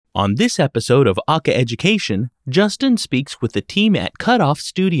On this episode of Aka Education, Justin speaks with the team at Cutoff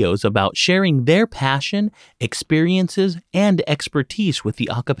Studios about sharing their passion, experiences, and expertise with the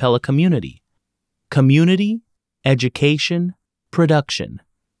a cappella community. Community, education, production.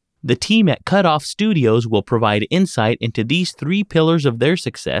 The team at Cutoff Studios will provide insight into these three pillars of their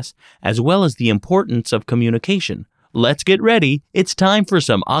success, as well as the importance of communication. Let's get ready. It's time for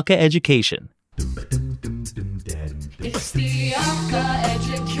some Aka Education. It's the Aka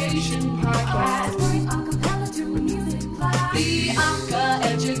Education Podcast. Bring acapella to music class. The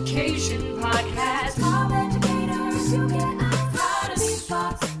Aka Education Podcast. All educators who get out of these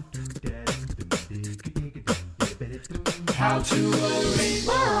spots. How to read.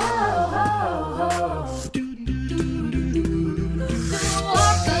 The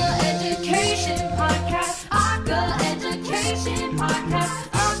Aka Education Podcast. Aka Education Podcast.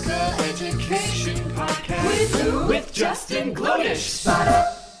 Aka Education Podcast. With Justin Glodish.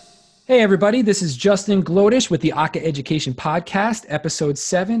 Hey everybody, this is Justin Glodish with the Aka Education Podcast, episode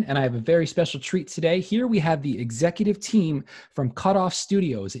 7, and I have a very special treat today. Here we have the executive team from Cutoff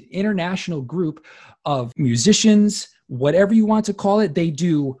Studios, an international group of musicians, whatever you want to call it. They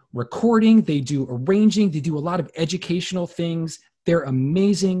do recording, they do arranging, they do a lot of educational things. They're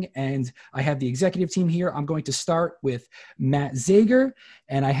amazing, and I have the executive team here. I'm going to start with Matt Zager,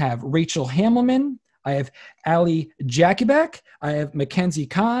 and I have Rachel Hamelman, I have Ali Jakubek, I have Mackenzie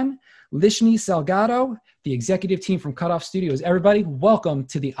Khan, Lishni Salgado, the executive team from Cutoff Studios. Everybody, welcome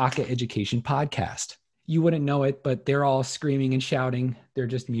to the Aka Education Podcast. You wouldn't know it, but they're all screaming and shouting. They're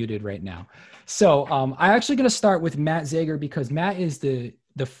just muted right now. So I'm actually going to start with Matt Zager because Matt is the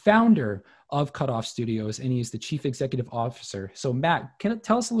founder of Cutoff Studios, and he's the chief executive officer. So Matt, can you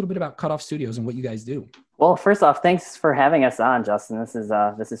tell us a little bit about Cutoff Studios and what you guys do? Well, first off, thanks for having us on, Justin.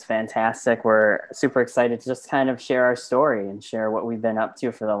 This is fantastic. We're super excited to just kind of share our story and share what we've been up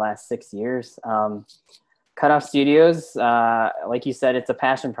to for the last 6 years. Cutoff Studios, like you said, it's a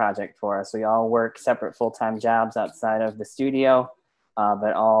passion project for us. We all work separate full-time jobs outside of the studio,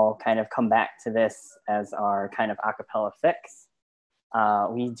 but all kind of come back to this as our kind of a cappella fix.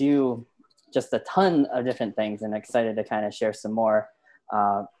 We do just a ton of different things, and excited to kind of share some more.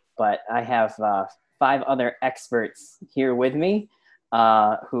 But I have 5 other experts here with me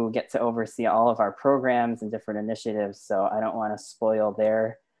who get to oversee all of our programs and different initiatives. So I don't want to spoil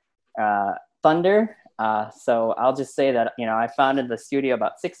their thunder. So I'll just say that, I founded the studio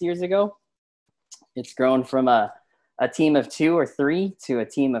about 6 years ago. It's grown from a team of 2 or 3 to a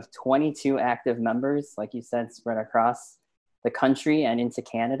team of 22 active members, like you said, spread across the country and into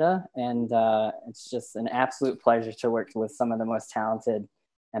Canada. And it's just an absolute pleasure to work with some of the most talented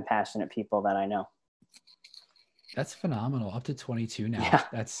and passionate people that I know. That's phenomenal. Up to 22 now. Yeah.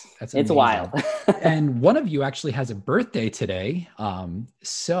 That's it's amazing. Wild. And one of you actually has a birthday today.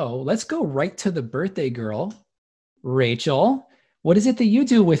 So let's go right to the birthday girl, Rachel. What is it that you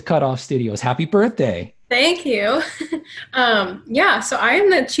do with Cutoff Studios? Happy birthday. Thank you. So I am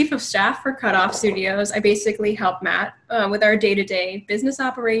the chief of staff for Cutoff Studios. I basically help Matt with our day-to-day business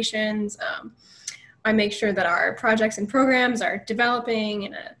operations. I make sure that our projects and programs are developing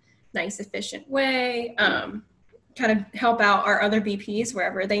in a nice, efficient way. Kind of help out our other VPs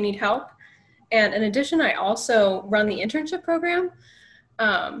wherever they need help. And in addition, I also run the internship program.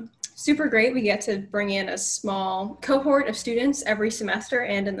 Super great. We get to bring in a small cohort of students every semester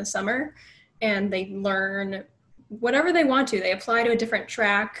and in the summer, and they learn whatever they want to. They apply to a different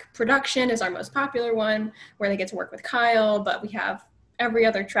track. Production is our most popular one, where they get to work with Kyle, but we have every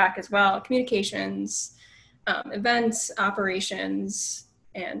other track as well: communications, events, operations,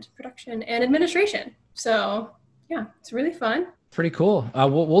 and production and administration. So yeah, it's really fun. Pretty cool.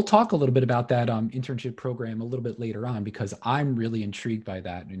 We'll talk a little bit about that internship program a little bit later on, because I'm really intrigued by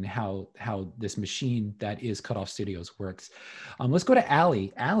that and how this machine that is Cutoff Studios works. Let's go to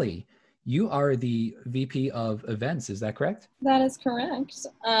Ali. Ali, you are the VP of events. Is that correct? That is correct.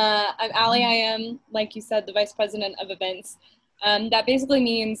 I'm Ali. I am, like you said, the vice president of events. That basically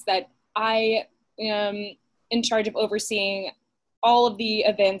means that I am in charge of overseeing all of the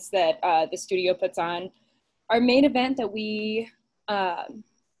events that the studio puts on. Our main event that we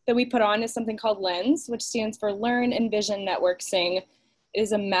put on is something called Lens, which stands for Learn, Envision, Network, Sing. It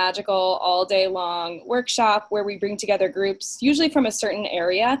is a magical all day long workshop where we bring together groups, usually from a certain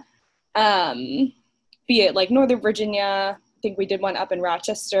area, be it like Northern Virginia. I think we did one up in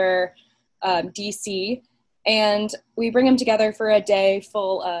Rochester, DC, and we bring them together for a day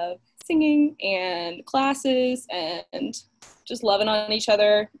full of singing and classes and just loving on each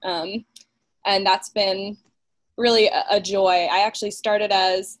other. And that's been really a joy. I actually started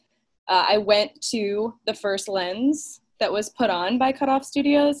as, I went to the first Lens that was put on by Cutoff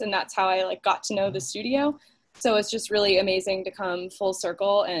Studios, and that's how I like got to know the studio. So it's just really amazing to come full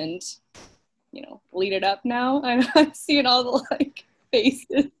circle and, you know, lead it up now. I'm seeing all the like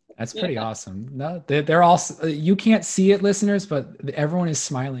faces. That's pretty awesome. No, they're all, you can't see it, listeners, but everyone is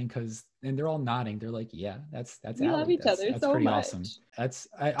smiling and they're all nodding. They're like, yeah, that's We Allie. love each other That's so pretty much. awesome.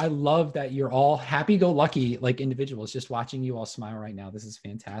 I love that you're all happy-go-lucky like individuals. Just watching you all smile right now. This is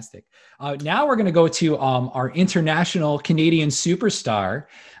fantastic. Now we're going to go to our international Canadian superstar.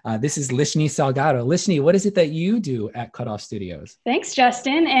 This is Lishni Salgado. Lishni, what is it that you do at Cutoff Studios? Thanks,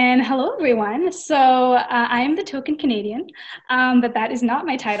 Justin, and hello, everyone. So I am the token Canadian, but that is not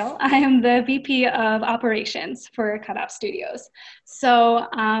my title. I am the VP of Operations for Cutoff Studios. So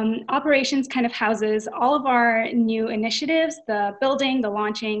operations kind of houses all of our new initiatives, the building, the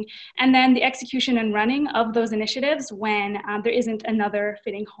launching, and then the execution and running of those initiatives when there isn't another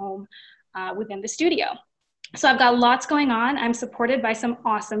fitting home within the studio. So I've got lots going on. I'm supported by some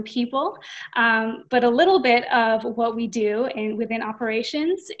awesome people, but a little bit of what we do within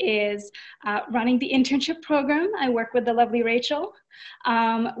operations is running the internship program. I work with the lovely Rachel.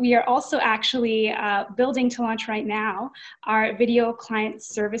 We are also actually building to launch right now our video client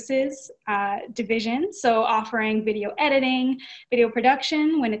services division. So offering video editing, video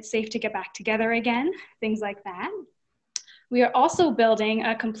production when it's safe to get back together again, things like that. We are also building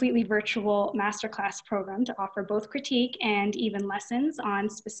a completely virtual masterclass program to offer both critique and even lessons on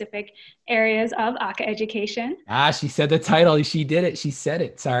specific areas of ACA education. She said the title. She did it. She said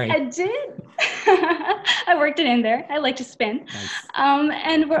it. Sorry. I did. I worked it in there. I like to spin. Nice.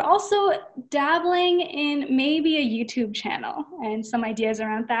 And we're also dabbling in maybe a YouTube channel and some ideas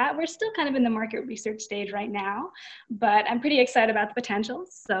around that. We're still kind of in the market research stage right now, but I'm pretty excited about the potential.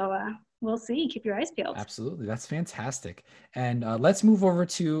 So we'll see. Keep your eyes peeled. Absolutely. That's fantastic. And let's move over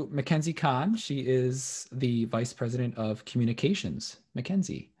to Mackenzie Kahn. She is the Vice President of Communications.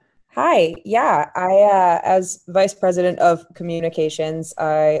 Mackenzie. Hi. Yeah, I, as Vice President of Communications,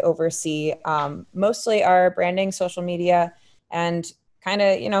 I oversee mostly our branding, social media, and kind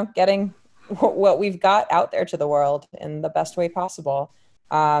of, you know, getting what we've got out there to the world in the best way possible.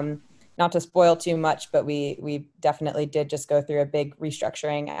 Not to spoil too much, but we definitely did just go through a big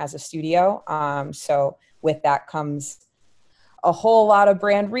restructuring as a studio. So with that comes a whole lot of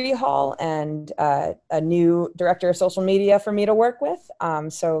brand rehaul and a new director of social media for me to work with.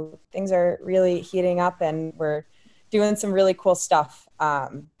 So things are really heating up and we're doing some really cool stuff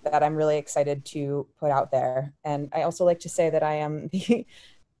that I'm really excited to put out there. And I also like to say that I am the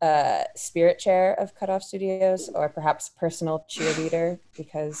spirit chair of Cutoff Studios, or perhaps personal cheerleader,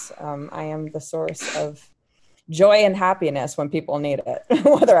 because I am the source of joy and happiness when people need it,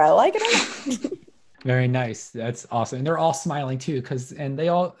 whether I like it or not. Very nice. That's awesome. And they're all smiling too, and they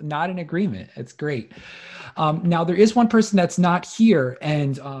all nod in agreement. It's great. Now there is one person that's not here.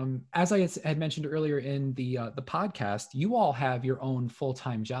 And as I had mentioned earlier in the podcast, you all have your own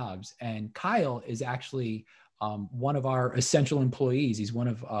full-time jobs, and Kyle is actually one of our essential employees. He's one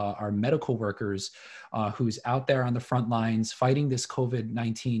of our medical workers who's out there on the front lines fighting this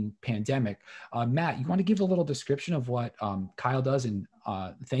COVID-19 pandemic. Matt, you want to give a little description of what Kyle does? And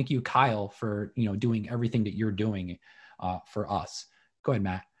thank you, Kyle, for doing everything that you're doing for us. Go ahead,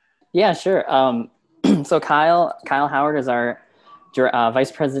 Matt. Yeah, sure. So Kyle Howard is our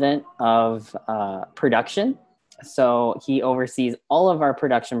Vice President of Production. So he oversees all of our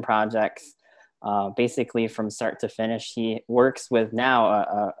production projects. Basically from start to finish. He works with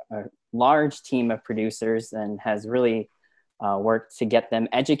now a large team of producers and has really worked to get them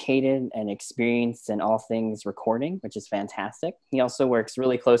educated and experienced in all things recording, which is fantastic. He also works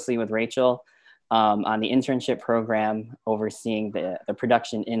really closely with Rachel on the internship program, overseeing the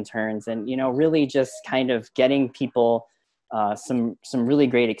production interns, and really just kind of getting people some really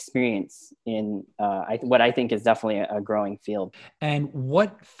great experience in what I think is definitely a growing field. And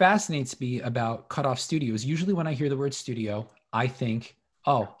what fascinates me about Cutoff Studios, usually when I hear the word studio, I think,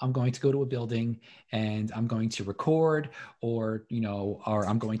 oh, I'm going to go to a building and I'm going to record or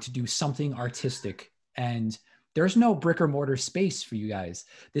I'm going to do something artistic. And there's no brick or mortar space for you guys.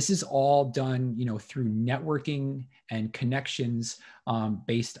 This is all done, through networking and connections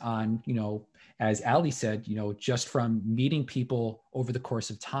based on, as Ali said, just from meeting people over the course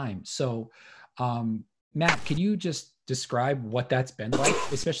of time. So, Matt, can you just describe what that's been like,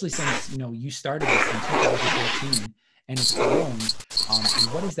 especially since, you started this in 2014 and it's grown,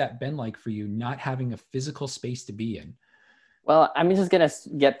 and what has that been like for you, not having a physical space to be in? Well, I'm just going to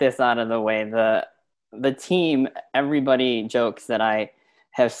get this out of the way. The team, everybody jokes that I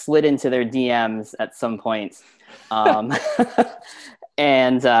have slid into their DMs at some point.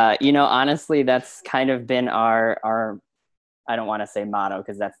 And, honestly, that's kind of been our I don't want to say motto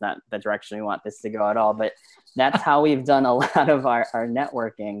because that's not the direction we want this to go at all, but that's how we've done a lot of our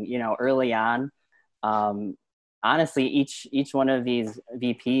networking, you know, early on. Honestly, each one of these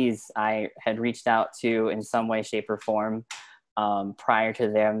VPs I had reached out to in some way, shape, or form prior to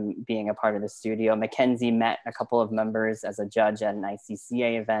them being a part of the studio. Mackenzie met a couple of members as a judge at an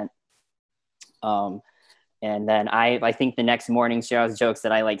ICCA event. And then I think the next morning, she always jokes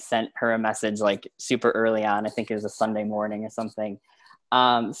that I like sent her a message like super early on. I think it was a Sunday morning or something.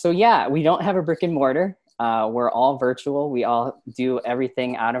 So yeah, we don't have a brick and mortar. We're all virtual. We all do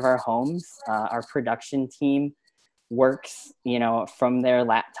everything out of our homes. Our production team works, you know, from their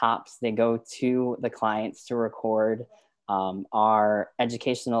laptops. They go to the clients to record our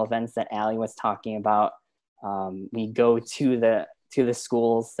educational events that Allie was talking about. We go to the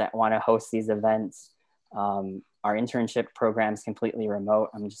schools that want to host these events. Our internship program is completely remote.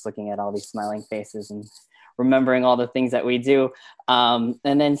 I'm just looking at all these smiling faces and remembering all the things that we do. And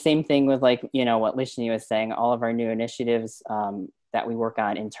then same thing with like, you know, what Lishni was saying, all of our new initiatives that we work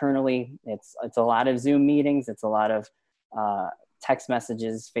on internally. It's a lot of Zoom meetings. It's a lot of text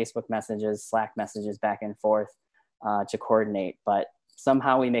messages, Facebook messages, Slack messages back and forth to coordinate, but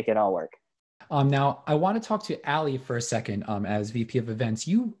somehow we make it all work. Now, I want to talk to Allie for a second as VP of Events.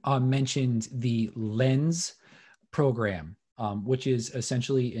 You mentioned the Lens program, which is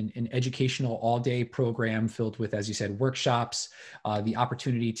essentially an educational all-day program filled with, as you said, workshops, the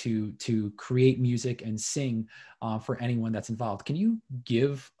opportunity to create music and sing for anyone that's involved. Can you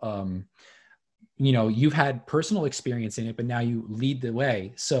give, you know, you've had personal experience in it, but now you lead the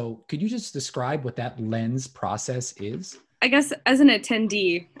way. So could you just describe what that Lens process is? I guess as an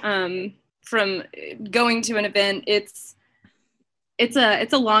attendee, from going to an event, it's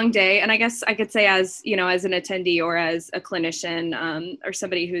a long day. And I guess I could say as, you know, as an attendee or as a clinician or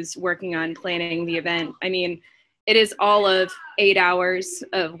somebody who's working on planning the event, I mean, it is all of 8 hours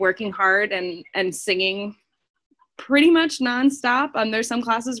of working hard and singing pretty much nonstop. There's some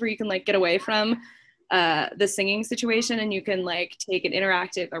classes where you can like get away from the singing situation and you can like take an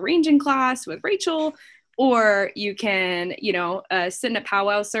interactive arranging class with Rachel, or you can, you know, sit in a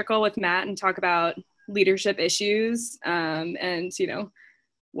powwow circle with Matt and talk about leadership issues. And, you know,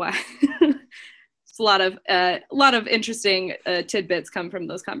 why it's a lot of interesting tidbits come from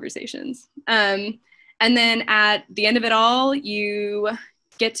those conversations. And then at the end of it all, you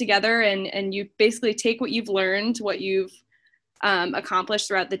get together and you basically take what you've learned, what you've accomplished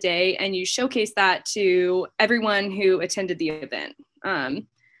throughout the day, and you showcase that to everyone who attended the event.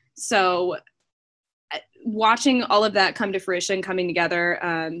 So watching all of that come to fruition, coming together,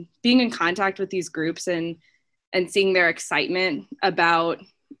 being in contact with these groups and seeing their excitement about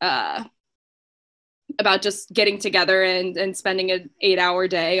just getting together and spending an 8-hour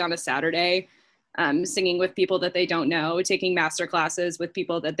day on a Saturday, singing with people that they don't know, taking master classes with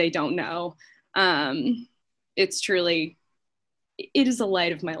people that they don't know. It's truly, it is a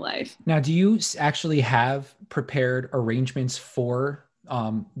light of my life. Now, do you actually have prepared arrangements for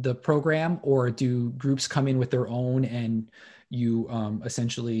the program, or do groups come in with their own and you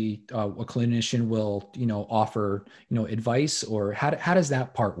essentially a clinician will, you know, offer, you know, advice, or how does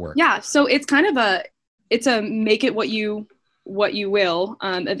that part work? Yeah, so it's kind of it's a make it what you will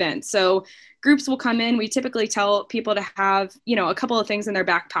event. So groups will come in. We typically tell people to have, you know, a couple of things in their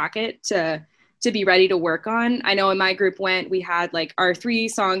back pocket to be ready to work on. I know in my group we had like our 3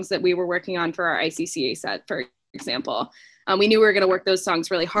 songs that we were working on for our ICCA set, for example. We knew we were going to work those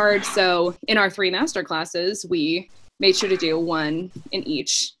songs really hard. So in our 3 master classes, we made sure to do 1 in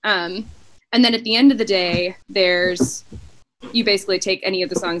each. And then at the end of the day, you basically take any of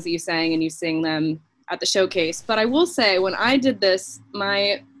the songs that you sang and you sing them at the showcase. But I will say, when I did this,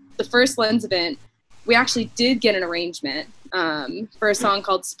 the first Lens event, we actually did get an arrangement for a song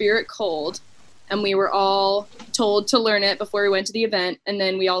called Spirit Cold. And we were all told to learn it before we went to the event. And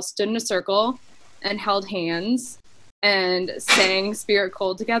then we all stood in a circle and held hands and sang Spirit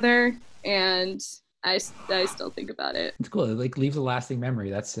Cold together. And I still think about it. It's cool. It like leaves a lasting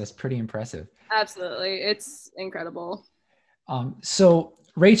memory. That's pretty impressive. Absolutely. It's incredible. So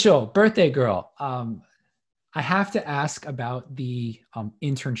Rachel, birthday girl, I have to ask about the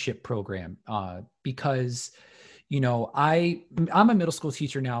internship program because, you know, I'm a middle school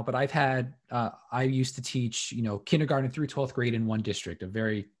teacher now, but I used to teach, you know, kindergarten through 12th grade in one district, a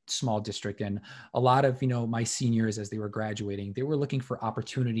very small district. And a lot of, you know, my seniors, as they were graduating, they were looking for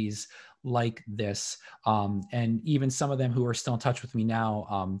opportunities like this. And even some of them who are still in touch with me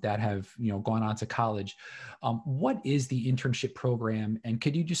now that have, you know, gone on to college. What is the internship program? And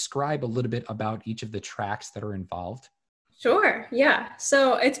could you describe a little bit about each of the tracks that are involved? Sure. Yeah.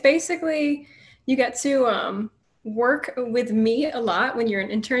 So it's basically, you get to work with me a lot when you're an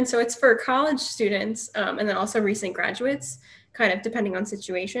intern. So it's for college students and then also recent graduates, kind of depending on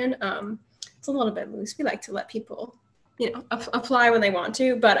situation. It's a little bit loose. We like to let people, apply when they want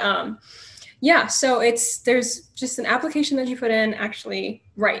to. But yeah, so there's just an application that you put in. Actually,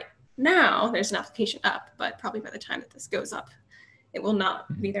 right now there's an application up, but probably by the time that this goes up, it will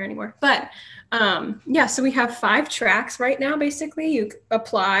not be there anymore. But yeah, so we have 5 tracks right now. Basically, you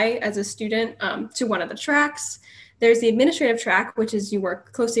apply as a student to one of the tracks. There's the administrative track, which is you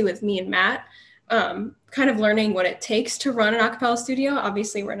work closely with me and Matt, kind of learning what it takes to run an a cappella studio.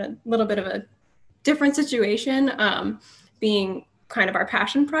 Obviously, we're in a little bit of a different situation, being kind of our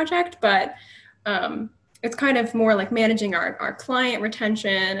passion project, but it's kind of more like managing our client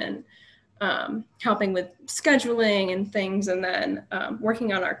retention and helping with scheduling and things. And then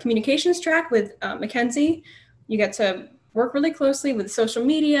working on our communications track with Mackenzie. You get to work really closely with social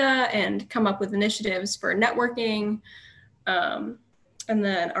media and come up with initiatives for networking. And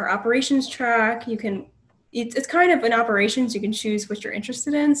then our operations track, it's kind of in operations, you can choose what you're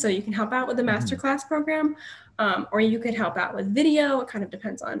interested in. So you can help out with the masterclass program, or you could help out with video. It kind of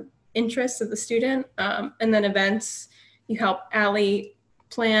depends on interests of the student. And then events, you help Allie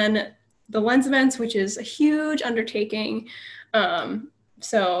plan the Lens events, which is a huge undertaking.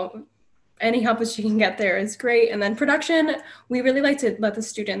 So any help that you can get there is great. And then production, we really like to let the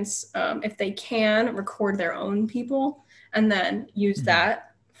students, if they can, record their own people and then use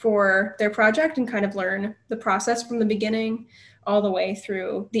that for their project and kind of learn the process from the beginning all the way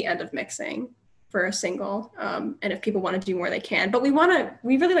through the end of mixing for a single. And if people want to do more, they can. But we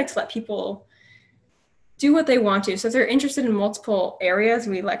really like to let people do what they want to. So if they're interested in multiple areas,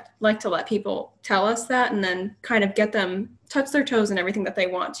 we like to let people tell us that and then kind of get them touch their toes in everything that they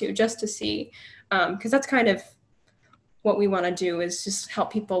want to, just to see, because that's kind of what we want to do, is just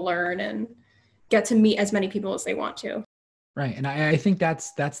help people learn and get to meet as many people as they want to. Right. And I think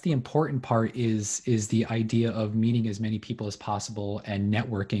that's the important part is the idea of meeting as many people as possible and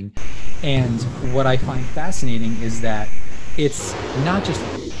networking. And what I find fascinating is that it's not just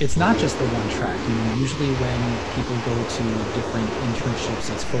the one track. Usually when people go to different internships,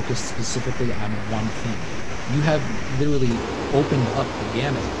 it's focused specifically on one thing. You have literally opened up the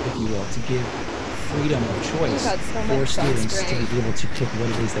gamut, if you will, to give freedom of choice for students to be able to pick what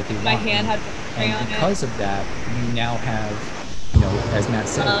it is that they want. My hand had and because of that, you now have, as Matt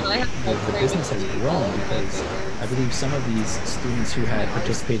said, the business has grown because I believe some of these students who had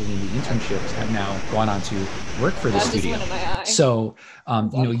participated in the internships have now gone on to work for the studio. So,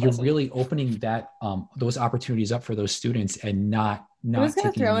 you're really opening those opportunities up for those students and not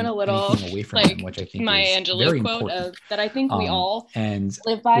taking throw in a little, anything away from them, which I think Maya is Angelou very quote important. that I think we all and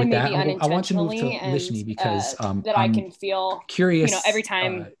live by, with maybe that, unintentionally. I want to move to Lishni because that I can feel curious. Every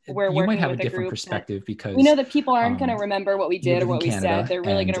time we're you working might have with a different group, perspective because we know that people aren't going to remember what we did or what we Canada, said. They're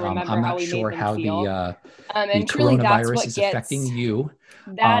really going to remember how we made them feel. The truly, that's coronavirus what is gets, affecting you.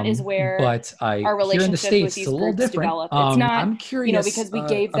 That is where our relationship here in the States, with these a little groups different. develop. It's not, I'm curious, because we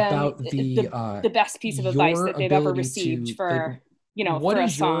gave them about the best piece of advice that they've ever received for, what for a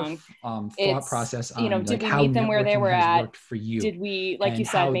is song. Your thought process on did we how meet them where they were at? For you? Did we, like you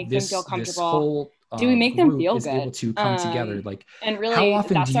said, make them feel comfortable? Do we make them feel good? Able to come together, and really, how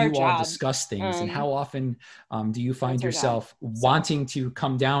often that's do you our all job. discuss things, and how often do you find yourself job. wanting to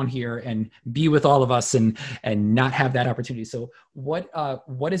come down here and be with all of us and not have that opportunity? So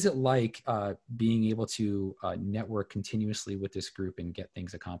what is it like being able to network continuously with this group and get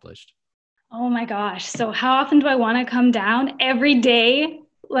things accomplished? Oh my gosh. So how often do I want to come down? Every day.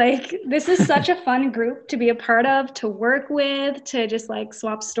 Like, this is such a fun group to be a part of, to work with, to just like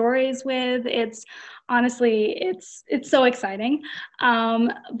swap stories with. It's honestly, it's so exciting.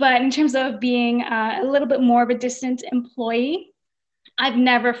 But in terms of being a little bit more of a distant employee, I've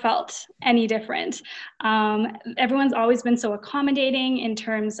never felt any different. Everyone's always been so accommodating in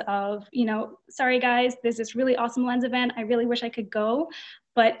terms of, sorry guys, there's this really awesome Lens event. I really wish I could go,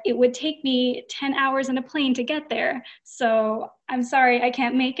 but it would take me 10 hours in a plane to get there. So I'm sorry, I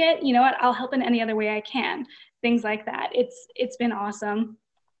can't make it. You know what? I'll help in any other way I can. Things like that. It's been awesome.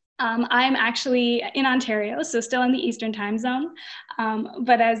 I'm actually in Ontario, so still in the Eastern time zone.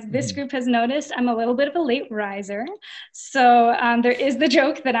 But as this group has noticed, I'm a little bit of a late riser. So there is the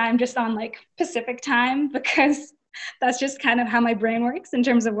joke that I'm just on like Pacific time, because that's just kind of how my brain works in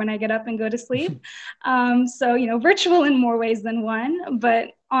terms of when I get up and go to sleep. So, virtual in more ways than one,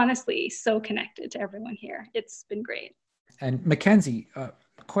 but honestly, so connected to everyone here. It's been great. And Mackenzie,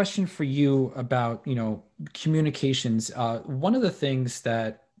 question for you about, communications. One of the things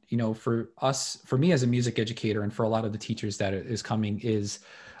that, for me as a music educator and for a lot of the teachers that is coming is,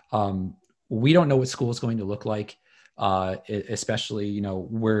 we don't know what school is going to look like. especially, you know,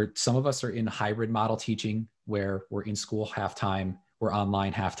 where some of us are in hybrid model teaching, where we're in school half time, we're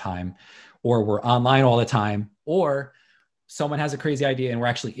online half time, or we're online all the time, or someone has a crazy idea and we're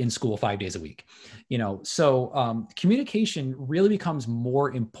actually in school 5 days a week, you know. So communication really becomes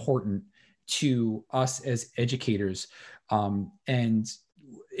more important to us as educators. And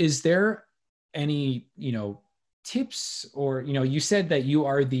is there any, you know, tips, or, you know, you said that you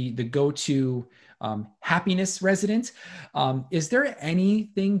are the go-to happiness resident. Is there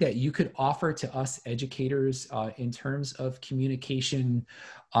anything that you could offer to us educators in terms of communication,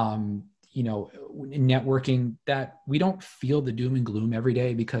 you know, networking, that we don't feel the doom and gloom every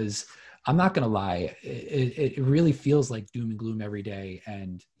day? Because I'm not going to lie, it really feels like doom and gloom every day.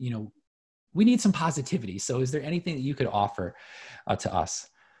 And, you know, we need some positivity. So is there anything that you could offer to us?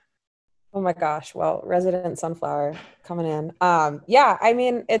 Oh my gosh. Well, resident sunflower coming in. Yeah, I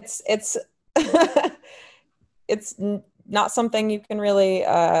mean, it's it's not something you can really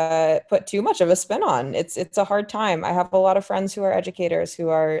put too much of a spin on. It's a hard time. I have a lot of friends who are educators who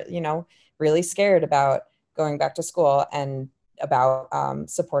are, you know, really scared about going back to school and about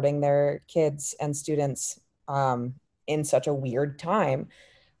supporting their kids and students in such a weird time.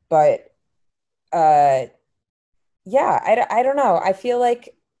 But yeah, I don't know. I feel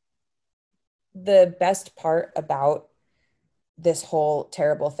like the best part about this whole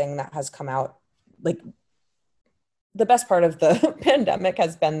terrible thing that has come out, like the best part of the pandemic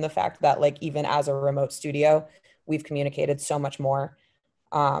has been the fact that, like, even as a remote studio, we've communicated so much more.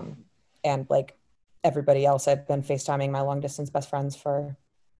 And like everybody else, I've been FaceTiming my long distance best friends for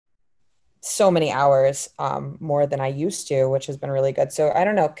so many hours, more than I used to, which has been really good. So I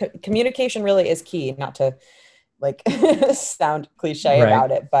don't know, communication really is key, not to like sound cliche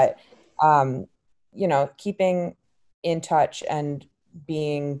about it, but you know, keeping in touch and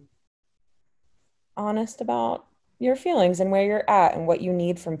being honest about your feelings and where you're at and what you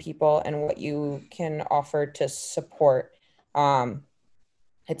need from people and what you can offer to support.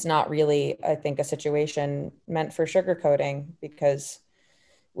 It's not really, I think, a situation meant for sugarcoating, because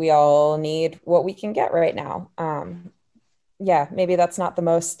we all need what we can get right now. Yeah, maybe that's not the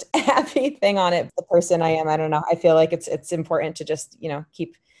most happy thing on it. The person I am, I don't know. I feel like it's important to just, you know,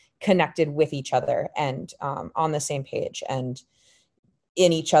 keep connected with each other and on the same page and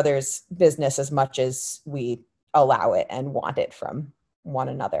in each other's business as much as we allow it and want it from one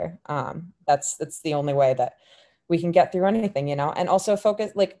another. That's the only way that we can get through anything, you know. And also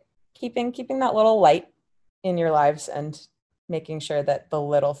focus, like keeping that little light in your lives and making sure that the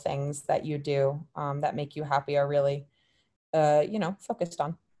little things that you do that make you happy are really you know, focused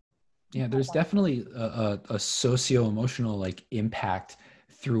on. Yeah, there's definitely a socio-emotional like impact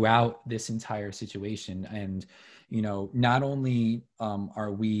throughout this entire situation. And, you know, not only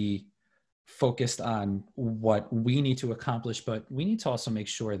are we focused on what we need to accomplish, but we need to also make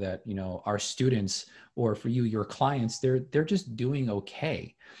sure that, you know, our students, or for you, your clients, they're just doing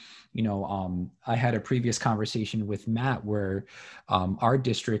okay. You know, I had a previous conversation with Matt where our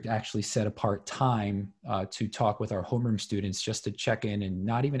district actually set apart time to talk with our homeroom students, just to check in and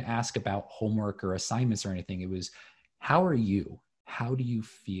not even ask about homework or assignments or anything. It was, how are you? How do you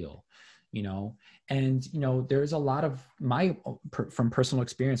feel? You know, and, you know, there's a lot of from personal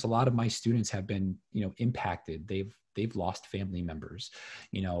experience, a lot of my students have been, you know, impacted. They've lost family members,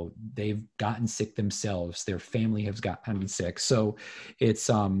 you know, they've gotten sick themselves, their family has gotten sick. So it's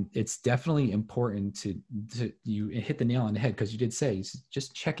definitely important to you hit the nail on the head, because you did say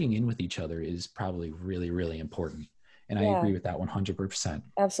just checking in with each other is probably really, really important. And I agree with that 100%.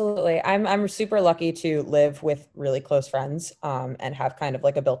 Absolutely. I'm super lucky to live with really close friends and have kind of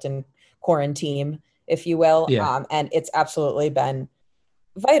like a built-in quarantine, if you will. And it's absolutely been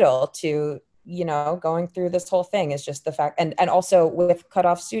vital to, you know, going through this whole thing, is just the fact. And also with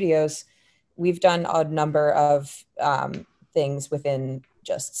Cutoff Studios, we've done a number of things within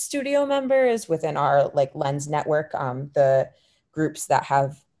just studio members, within our like Lens network, the groups that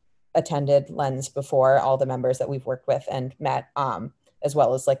have attended Lens before, all the members that we've worked with and met, as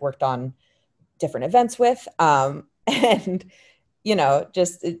well as like worked on different events with, and, you know,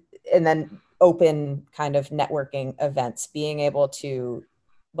 just, and then open kind of networking events, being able to,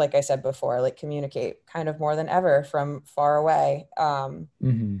 like I said before, like communicate kind of more than ever from far away,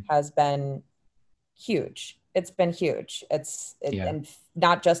 has been huge. It's been huge. And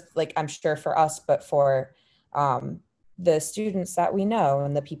not just like, I'm sure for us, but for the students that we know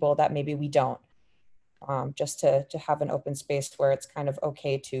and the people that maybe we don't, just to have an open space where it's kind of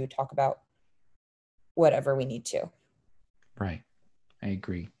okay to talk about whatever we need to. Right. I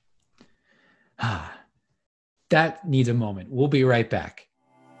agree. That needs a moment. We'll be right back.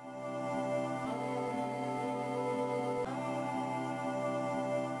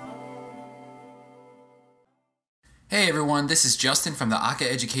 Hey everyone, this is Justin from the Aka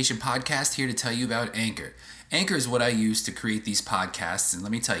Education Podcast here to tell you about Anchor. Anchor is what I use to create these podcasts, and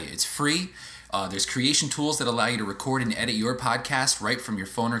let me tell you, it's free. There's creation tools that allow you to record and edit your podcast right from your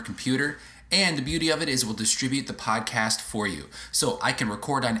phone or computer. And the beauty of it is it will distribute the podcast for you. So I can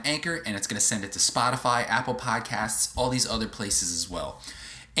record on Anchor and it's going to send it to Spotify, Apple Podcasts, all these other places as well.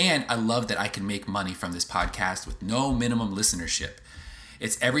 And I love that I can make money from this podcast with no minimum listenership.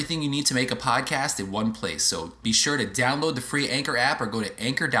 It's everything you need to make a podcast in one place. So be sure to download the free Anchor app or go to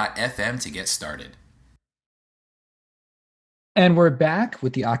anchor.fm to get started. And we're back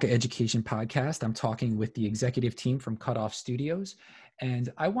with the Aka Education Podcast. I'm talking with the executive team from Cutoff Studios.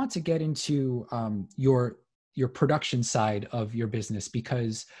 And I want to get into your production side of your business,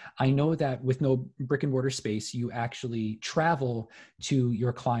 because I know that with no brick and mortar space, you actually travel to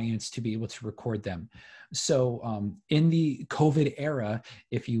your clients to be able to record them. So in the COVID era,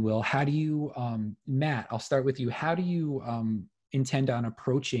 if you will, how do you, Matt, I'll start with you. How do you intend on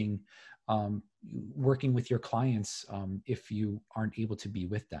approaching working with your clients if you aren't able to be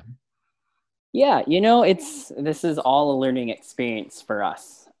with them? Yeah, this is all a learning experience for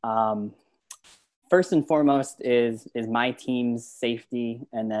us. First and foremost is my team's safety,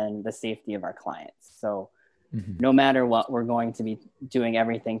 and then the safety of our clients. So no matter what, we're going to be doing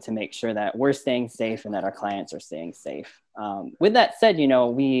everything to make sure that we're staying safe and that our clients are staying safe. With that said,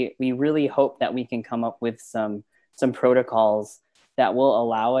 we really hope that we can come up with some protocols that will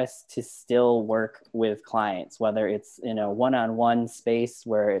allow us to still work with clients, whether it's in a one-on-one space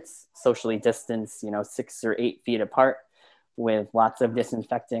where it's socially distanced, 6 or 8 feet apart, with lots of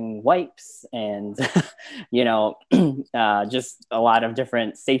disinfecting wipes and, just a lot of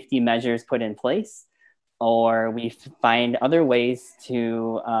different safety measures put in place. Or we find other ways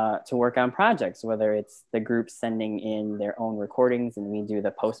to work on projects, whether it's the group sending in their own recordings and we do the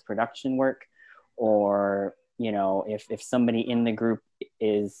post-production work, or, if somebody in the group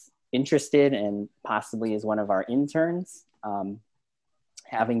is interested and possibly is one of our interns,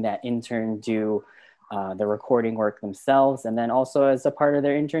 having that intern do the recording work themselves, and then also as a part of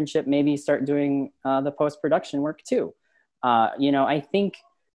their internship, maybe start doing the post-production work too. I think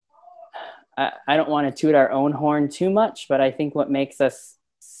I don't want to toot our own horn too much, but I think what makes us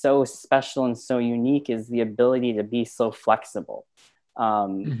so special and so unique is the ability to be so flexible.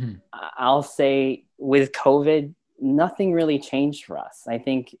 I'll say with COVID, nothing really changed for us. I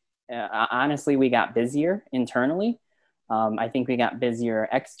think, honestly, we got busier internally. I think we got busier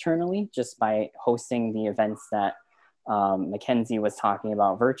externally just by hosting the events that Mackenzie was talking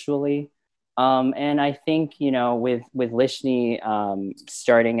about virtually. And I think, with Lishni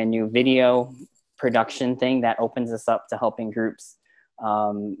starting a new video production thing, that opens us up to helping groups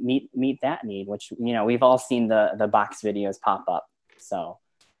meet that need, which, we've all seen the box videos pop up. So,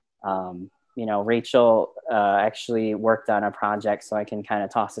 Rachel actually worked on a project, so I can kind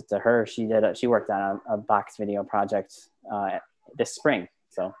of toss it to her. She worked on a box video project this spring.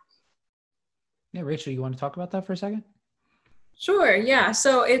 So, yeah, Rachel, you want to talk about that for a second? Sure, yeah.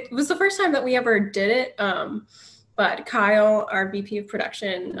 So it was the first time that we ever did it, but Kyle, our VP of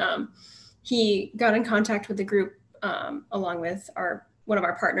production, he got in contact with the group along with one of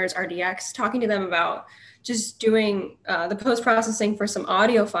our partners, RDX, talking to them about just doing the post-processing for some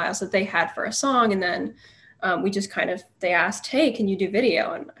audio files that they had for a song. And then they asked, hey, can you do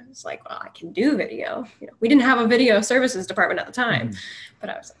video? And I was like, well, I can do video. We didn't have a video services department at the time,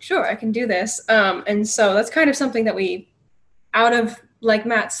 but I was like, sure, I can do this. And so that's kind of something that like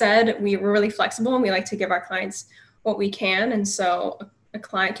Matt said, we were really flexible and we like to give our clients what we can. And so a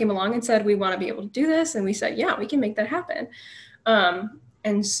client came along and said, we want to be able to do this. And we said, yeah, we can make that happen.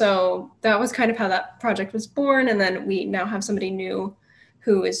 And so that was kind of how that project was born. And then we now have somebody new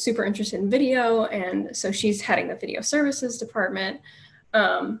who is super interested in video. And so she's heading the video services department.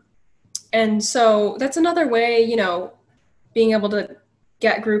 And so that's another way, being able to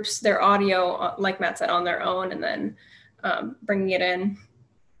get groups their audio, like Matt said, on their own, and then bringing it in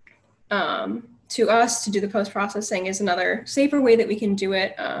to us to do the post-processing is another safer way that we can do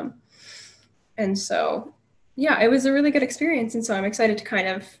it. And so, yeah, it was a really good experience. And so I'm excited to kind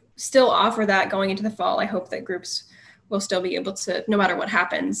of still offer that going into the fall. I hope that groups will still be able to, no matter what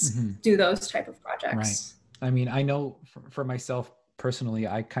happens, do those type of projects. Right. I mean, I know for myself personally,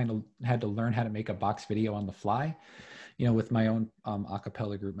 I kind of had to learn how to make a box video on the fly, with my own a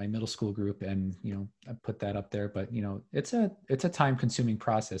cappella group, my middle school group. And, I put that up there, but, it's a time consuming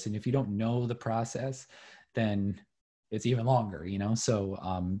process. And if you don't know the process, then it's even longer, So,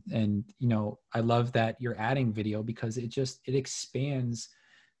 I love that you're adding video because it expands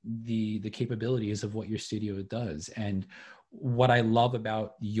the capabilities of what your studio does. And what I love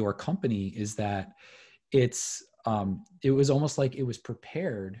about your company is that it's it was almost like it was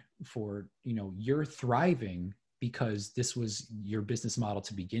prepared for, you know, you're thriving because this was your business model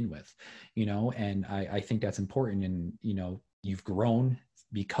to begin with, you know, and I think that's important. And, you know, you've grown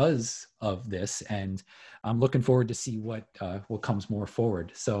because of this, and I'm looking forward to see what comes more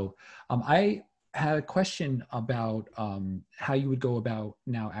forward. So I had a question about how you would go about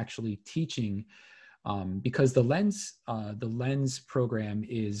now actually teaching, because the Lens program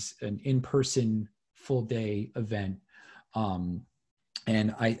is an in-person full day event.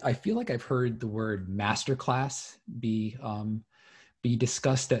 And I feel like I've heard the word masterclass be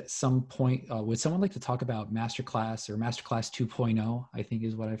discussed at some point. Would someone like to talk about masterclass or masterclass 2.0, I think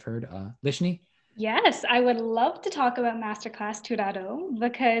is what I've heard. Lishni? Yes, I would love to talk about Masterclass 2.0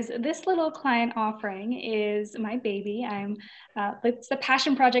 because this little client offering is my baby. It's the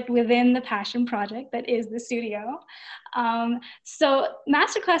passion project within the passion project that is the studio. So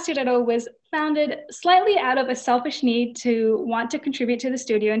Masterclass 2.0 was founded slightly out of a selfish need to want to contribute to the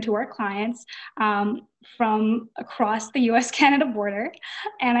studio and to our clients from across the US-Canada border.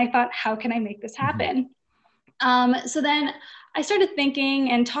 And I thought, how can I make this happen? So then I started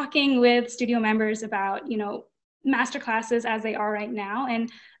thinking and talking with studio members about, you know, master classes as they are right now.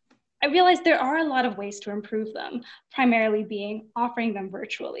 And I realized there are a lot of ways to improve them, primarily being offering them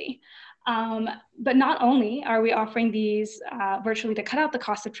virtually. But not only are we offering these virtually to cut out the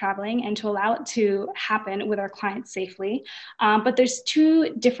cost of traveling and to allow it to happen with our clients safely, but there's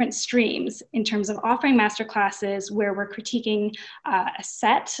two different streams in terms of offering master classes where we're critiquing a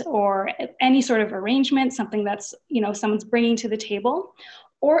set or any sort of arrangement, something that's, you know, someone's bringing to the table,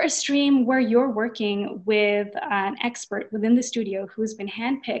 or a stream where you're working with an expert within the studio who's been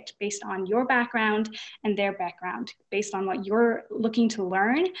handpicked based on your background and their background, based on what you're looking to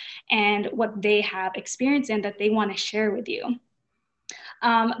learn and what they have experience in that they want to share with you.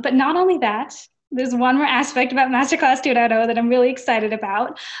 But not only that, there's one more aspect about Masterclass 2.0 that I'm really excited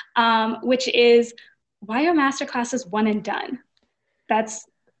about, which is, why are masterclasses one and done?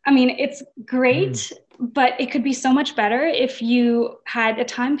 It's great, but it could be so much better if you had a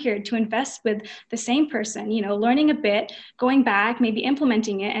time period to invest with the same person, you know, learning a bit, going back, maybe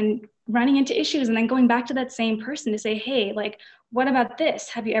implementing it and running into issues, and then going back to that same person to say, hey, like, what about this?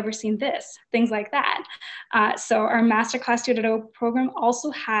 Have you ever seen this? Things like that. So our Masterclass 2.0 program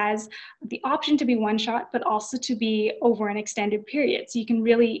also has the option to be one shot, but also to be over an extended period. So you can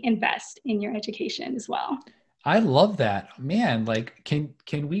really invest in your education as well. I love that, man. Like, can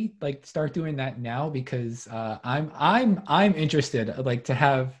we like start doing that now? Because I'm interested, like, to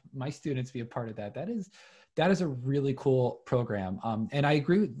have my students be a part of that. That is a really cool program. And I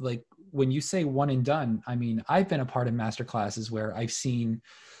agree with, like, when you say one and done, I mean, I've been a part of master classes where I've seen,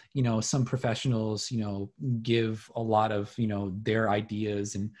 you know, some professionals, you know, give a lot of, you know, their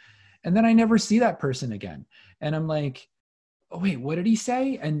ideas, and then I never see that person again. And I'm like, oh, wait, what did he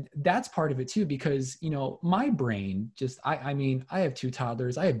say? And that's part of it too, because, you know, my brain just, I mean, I have 2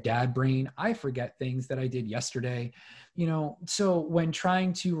 toddlers, I have dad brain, I forget things that I did yesterday, you know, so when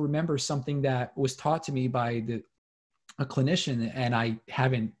trying to remember something that was taught to me by a clinician and I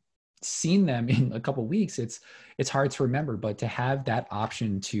haven't seen them in a couple of weeks, it's hard to remember. But to have that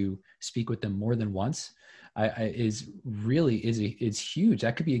option to speak with them more than once is huge.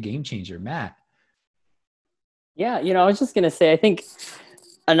 That could be a game changer. Matt. Yeah, you know, I was just going to say, I think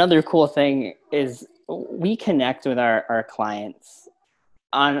another cool thing is we connect with our clients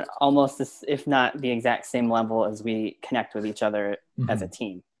on almost this, if not the exact same level as we connect with each other as a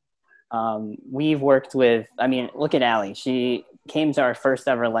team. We've worked with, I mean, look at Allie. She came to our first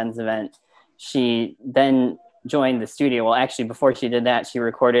ever Lens event. She then joined the studio. Well, actually, before she did that, she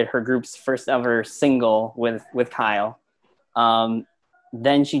recorded her group's first ever single with Kyle.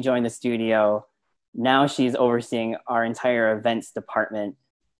 Then she joined the studio. Now she's overseeing our entire events department.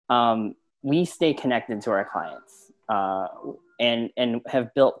 We stay connected to our clients and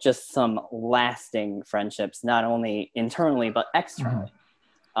have built just some lasting friendships, not only internally, but externally.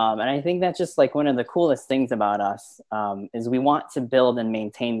 And I think that's just like one of the coolest things about us is we want to build and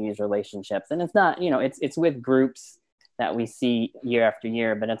maintain these relationships. And it's not, you know, it's with groups that we see year after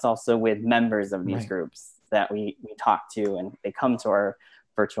year, but it's also with members of these groups that we talk to, and they come to our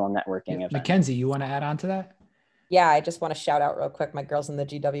virtual networking event. Mackenzie, you want to add on to that? Yeah, I just want to shout out real quick my girls in the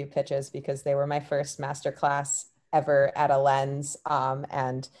GW pitches, because they were my first masterclass ever at a Lens.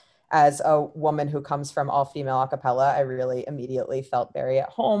 And as a woman who comes from all female a cappella, I really immediately felt very at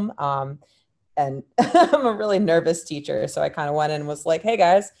home. And I'm a really nervous teacher. So I kind of went in and was like, hey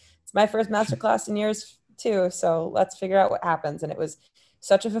guys, it's my first masterclass in years too. So let's figure out what happens. And it was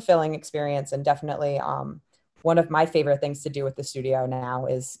such a fulfilling experience, and definitely one of my favorite things to do with the studio now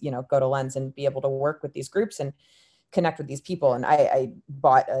is, go to Lens and be able to work with these groups and connect with these people. And I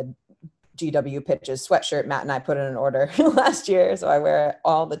bought a GW Pitches sweatshirt. Matt and I put in an order last year, so I wear it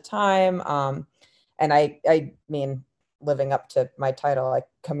all the time. And I mean, living up to my title, I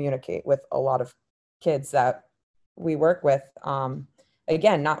communicate with a lot of kids that we work with.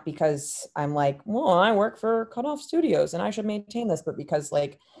 Again, not because I'm like, well, I work for Cutoff Studios and I should maintain this, but because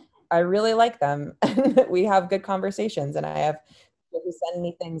like, I really like them and we have good conversations, and I have people who send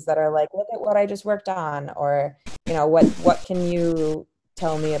me things that are like, look at what I just worked on, or, what can you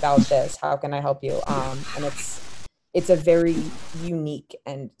tell me about this? How can I help you? And it's a very unique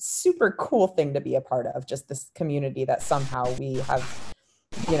and super cool thing to be a part of, just this community that somehow we have,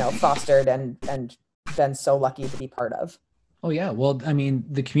 fostered and been so lucky to be part of. Oh yeah. Well, I mean,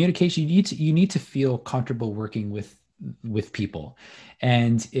 the communication, you need to feel comfortable working with people.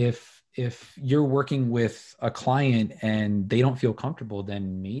 And if you're working with a client and they don't feel comfortable,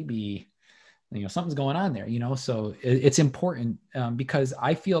 then maybe, something's going on there, so it's important, because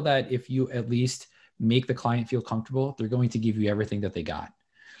I feel that if you at least make the client feel comfortable, they're going to give you everything that they got.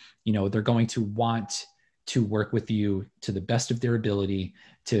 They're going to want to work with you to the best of their ability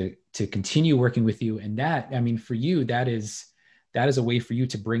to continue working with you. And that, I mean, for you, that is a way for you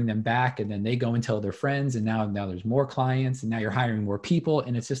to bring them back, and then they go and tell their friends, and now there's more clients, and now you're hiring more people.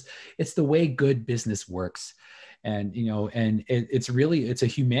 And it's the way good business works. And, it's a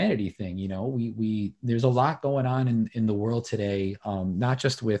humanity thing. There's a lot going on in the world today, not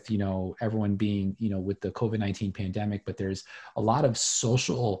just with, everyone being, with the COVID-19 pandemic, but there's a lot of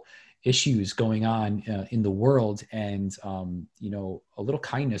social issues going on in the world, and a little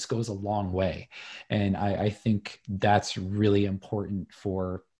kindness goes a long way. And I think that's really important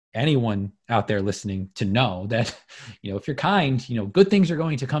for anyone out there listening to know that, if you're kind, good things are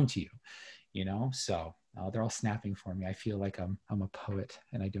going to come to you, so they're all snapping for me. I feel like I'm a poet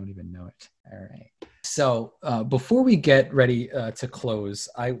and I don't even know it. All right. So before we get ready to close,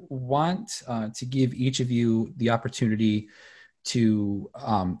 I want to give each of you the opportunity to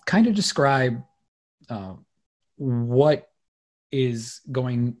kind of describe what is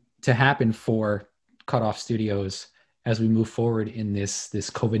going to happen for Cutoff Studios as we move forward in this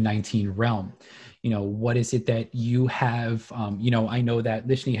COVID-19 realm. What is it that you have, I know that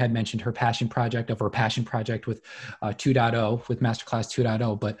Lishni had mentioned her passion project with 2.0, with Masterclass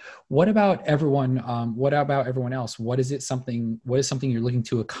 2.0, but what about everyone? What about everyone else? What is something you're looking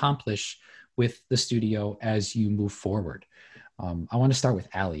to accomplish with the studio as you move forward? I want to start with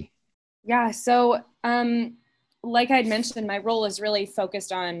Allie. Yeah. So, like I'd mentioned, my role is really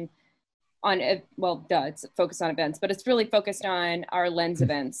focused it's focused on events, but it's really focused on our Lens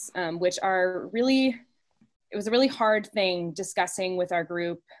events, which it was a really hard thing discussing with our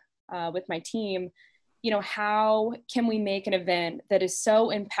group, with my team, how can we make an event that is so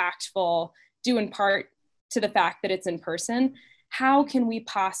impactful, due in part to the fact that it's in person? How can we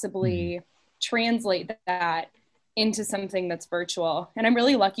possibly translate that into something that's virtual? And I'm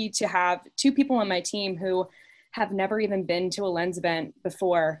really lucky to have two people on my team who have never even been to a Lens event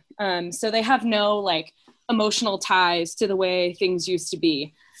before. So they have no emotional ties to the way things used to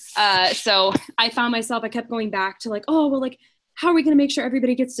be. So I found myself, I kept going back to how are we going to make sure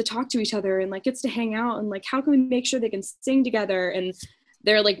everybody gets to talk to each other and gets to hang out? And how can we make sure they can sing together? And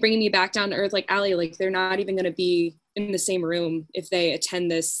they're bringing me back down to earth, Allie, they're not even going to be in the same room if they attend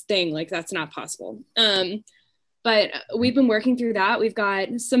this thing. That's not possible. But we've been working through that. We've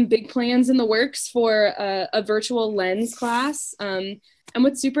got some big plans in the works for a virtual Lens class. And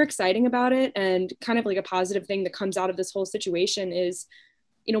what's super exciting about it, and kind of a positive thing that comes out of this whole situation, is,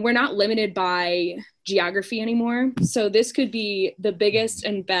 we're not limited by geography anymore. So this could be the biggest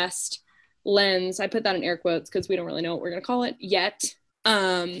and best Lens. I put that in air quotes because we don't really know what we're going to call it yet.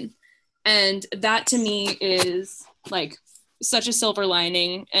 And that to me is such a silver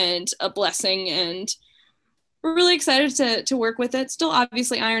lining and a blessing, and we're really excited to work with it. Still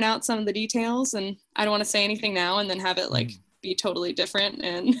obviously iron out some of the details, and I don't want to say anything now and then have it be totally different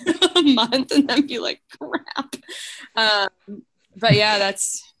in a month and then be crap. But yeah,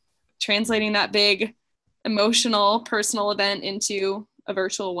 that's translating that big emotional personal event into a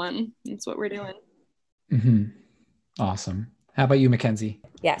virtual one. That's what we're doing. Mm-hmm. Awesome. How about you, Mackenzie?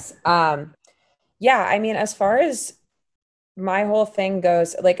 Yes. Yeah, I mean, as far as my whole thing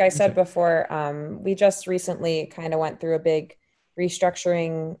goes, like I said before, we just recently kind of went through a big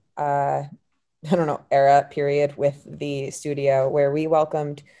restructuring, period with the studio, where we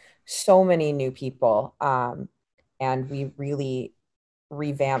welcomed so many new people. And we really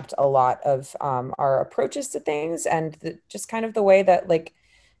revamped a lot of our approaches to things, and just kind of the way that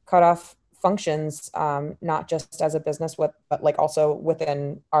Cutoff functions, not just as a business, but like also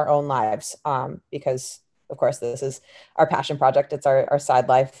within our own lives, because of course this is our passion project. It's our side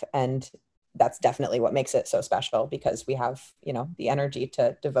life. And that's definitely what makes it so special, because we have, the energy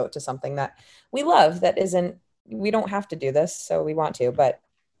to devote to something that we love, that isn't, we don't have to do this, so we want to, but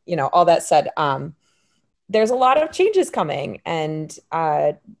all that said, there's a lot of changes coming, and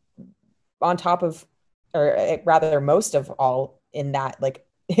on top of, or rather most of all in that, like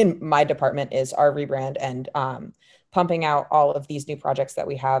in my department, is our rebrand and pumping out all of these new projects that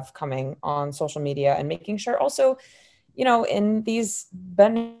we have coming on social media, and making sure also, in these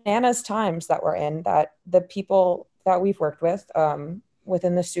bananas times that we're in, that the people that we've worked with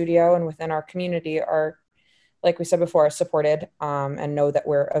within the studio and within our community are, like we said before, supported, and know that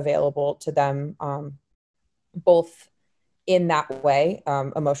we're available to them, both in that way,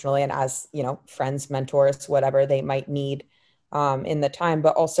 emotionally, and as, friends, mentors, whatever they might need in the time,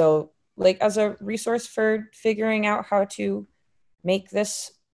 but also like as a resource for figuring out how to make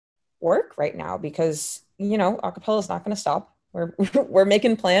this work right now, because, acapella is not going to stop. We're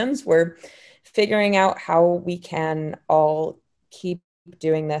making plans. We're figuring out how we can all keep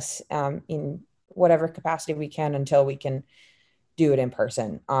doing this in whatever capacity we can until we can do it in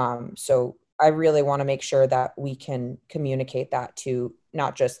person. So I really want to make sure that we can communicate that to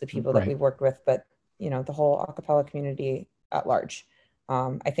not just the people that we've worked with, but, the whole acapella community at large.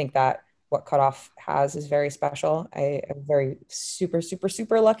 I think that what Cutoff has is very special. I am very super, super,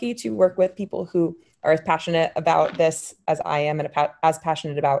 super lucky to work with people who are as passionate about this as I am, and as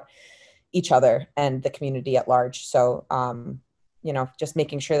passionate about each other and the community at large. So, just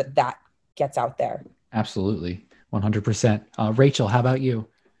making sure that that gets out there. Absolutely. 100%. Rachel, how about you?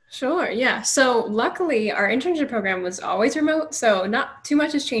 Sure. Yeah. So luckily our internship program was always remote, so not too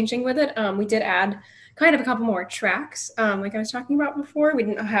much is changing with it. We did add kind of a couple more tracks. Like I was talking about before, we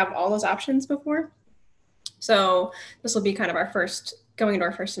didn't have all those options before. So this will be kind of going into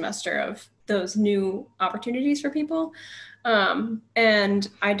our first semester of those new opportunities for people. And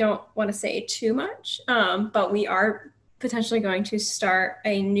I don't want to say too much, but we are potentially going to start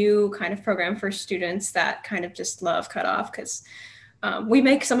a new kind of program for students that kind of just love Cutoff, because we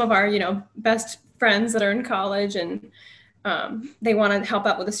make some of our, best friends that are in college, and they want to help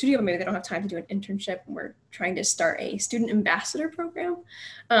out with the studio, but maybe they don't have time to do an internship. And we're trying to start a student ambassador program.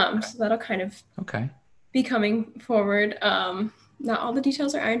 So that'll kind of be coming forward. Not all the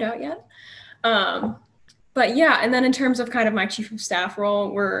details are ironed out yet. But yeah, and then in terms of kind of my chief of staff role,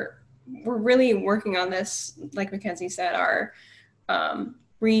 we're really working on this, like Mackenzie said, our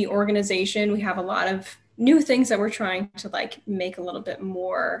reorganization. We have a lot of new things that we're trying to make a little bit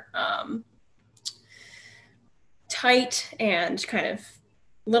more tight and kind of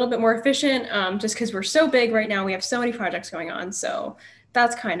a little bit more efficient, just because we're so big right now. We have so many projects going on. So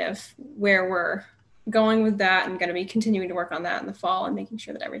that's kind of where we're going with that, and going to be continuing to work on that in the fall, and making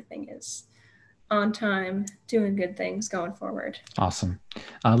sure that everything is on time, doing good things going forward. Awesome.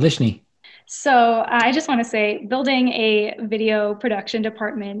 Lishni. So I just want to say, building a video production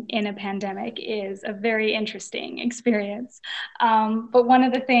department in a pandemic is a very interesting experience. But one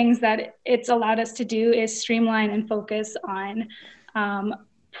of the things that it's allowed us to do is streamline and focus on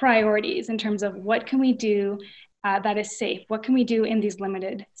priorities in terms of what can we do that is safe? What can we do in these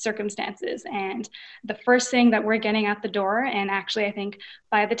limited circumstances? And the first thing that we're getting out the door, and actually I think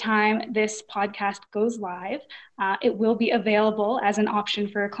by the time this podcast goes live, it will be available as an option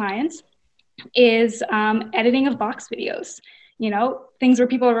for clients, is editing of box videos. Things where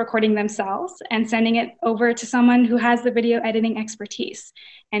people are recording themselves and sending it over to someone who has the video editing expertise,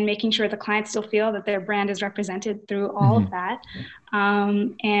 and making sure the clients still feel that their brand is represented through all of that.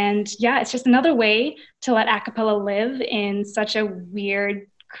 And yeah, it's just another way to let acapella live in such a weird,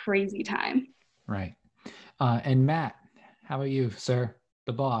 crazy time. Right. And Matt, how about you, sir,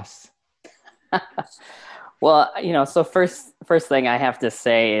 the boss? Well, so first thing I have to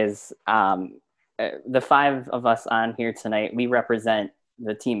say is the five of us on here tonight, we represent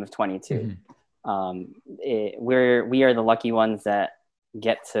the team of 22. We are the lucky ones that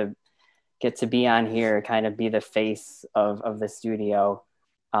get to be on here, kind of be the face of the studio.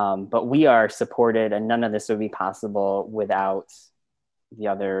 But we are supported, and none of this would be possible without the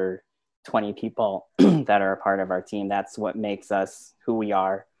other 20 people that are a part of our team. That's what makes us who we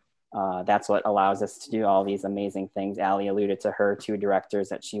are. That's what allows us to do all these amazing things. Allie alluded to her 2 directors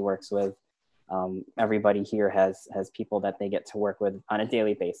that she works with. Everybody here has people that they get to work with on a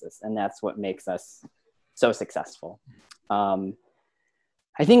daily basis, and that's what makes us so successful.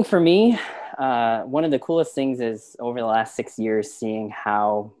 I think for me, one of the coolest things is over the last 6 years, seeing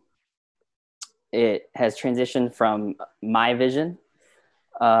how it has transitioned from my vision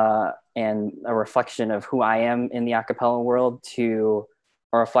and a reflection of who I am in the a cappella world to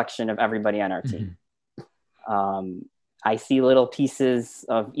a reflection of everybody on our team. I see little pieces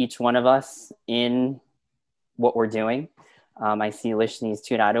of each one of us in what we're doing. I see Lishni's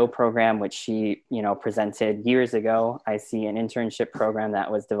 2.0 program, which she, presented years ago. I see an internship program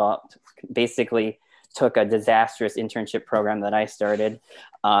that was developed, basically took a disastrous internship program that I started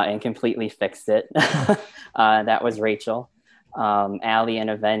and completely fixed it. That was Rachel. Allie in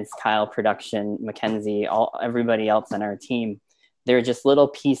events, Kyle production, Mackenzie, everybody else on our team. They're just little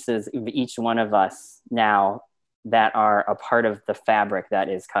pieces of each one of us now that are a part of the fabric that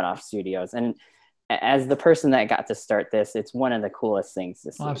is Cutoff Studios. And as the person that got to start this, it's one of the coolest things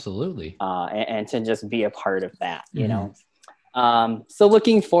to see. Oh, absolutely. And to just be a part of that, you know. So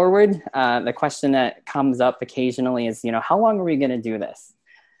looking forward, the question that comes up occasionally is, how long are we going to do this?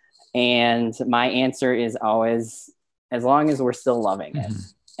 And my answer is always, as long as we're still loving it.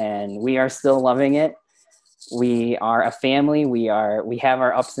 And we are still loving it. We are a family. We have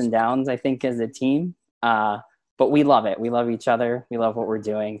our ups and downs, I think, as a team. But we love it. We love each other. We love what we're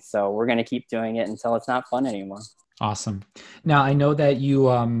doing. So we're going to keep doing it until it's not fun anymore. Awesome. Now, I know that you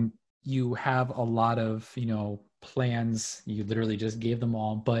have a lot of, plans. You literally just gave them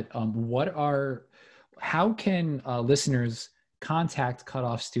all. But how can listeners contact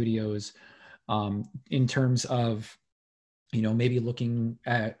Cutoff Studios in terms of, maybe looking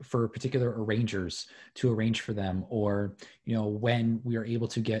for particular arrangers to arrange for them, or, when we are able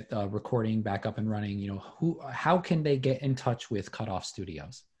to get recording back up and running, how can they get in touch with Cutoff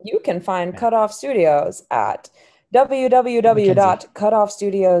Studios? You can find Cutoff Studios at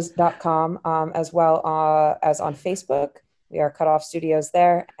www.cutoffstudios.com, as well as on Facebook. We are Cutoff Studios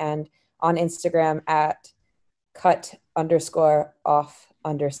there, and on Instagram at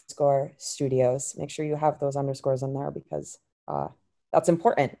cut_off_studios. Make sure you have those underscores in there because that's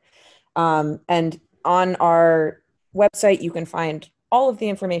important. And on our website, you can find all of the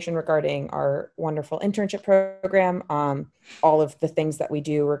information regarding our wonderful internship program, all of the things that we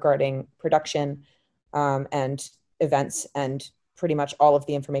do regarding production and events, and pretty much all of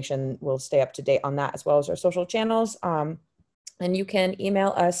the information will stay up to date on that, as well as our social channels. And you can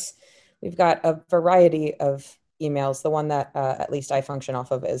email us. We've got a variety of emails. The one that at least I function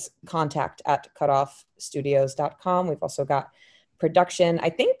off of is contact@cutoffstudios.com. We've also got production. I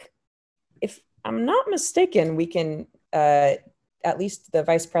think, if I'm not mistaken, we can, at least the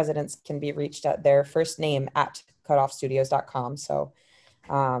vice presidents can be reached at their first name at cutoffstudios.com. So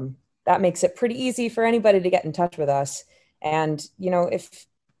that makes it pretty easy for anybody to get in touch with us. And,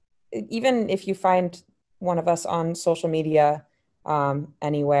 even if you find one of us on social media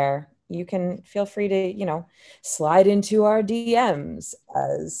anywhere, you can feel free to, slide into our DMs,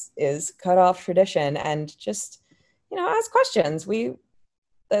 as is Cutoff tradition, and just, ask questions.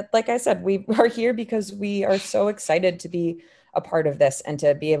 Like I said, we are here because we are so excited to be a part of this and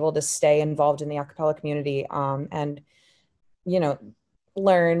to be able to stay involved in the a cappella community, and,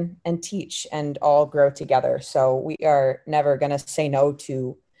 learn and teach and all grow together. So we are never going to say no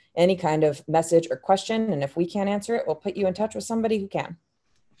to any kind of message or question. And if we can't answer it, we'll put you in touch with somebody who can.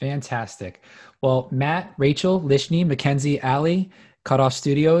 Fantastic. Well, Matt, Rachel, Lishni, Mackenzie, Allie, Cutoff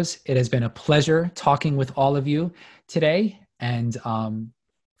Studios, it has been a pleasure talking with all of you today. And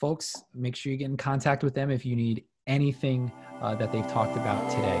folks, make sure you get in contact with them if you need anything that they've talked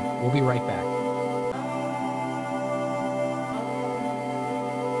about today. We'll be right back.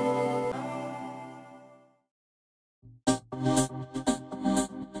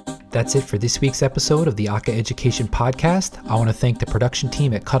 That's it for this week's episode of the Aka Education Podcast. I want to thank the production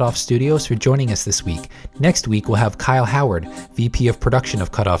team at Cutoff Studios for joining us this week. Next week, we'll have Kyle Howard, VP of Production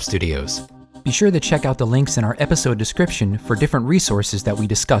of Cutoff Studios. Be sure to check out the links in our episode description for different resources that we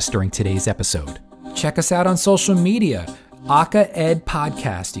discussed during today's episode. Check us out on social media, Aka Ed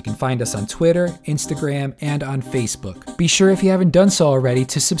Podcast. You can find us on Twitter, Instagram, and on Facebook. Be sure, if you haven't done so already,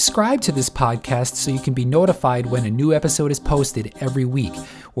 to subscribe to this podcast so you can be notified when a new episode is posted every week.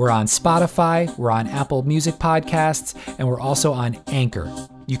 We're on Spotify, we're on Apple Music Podcasts, and we're also on Anchor.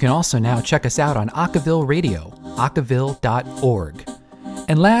 You can also now check us out on Akaville Radio, akaville.org.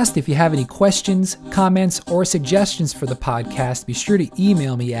 And last, if you have any questions, comments, or suggestions for the podcast, be sure to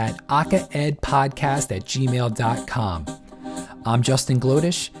email me at akaedpodcast@gmail.com. I'm Justin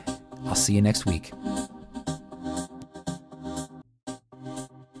Glodish. I'll see you next week.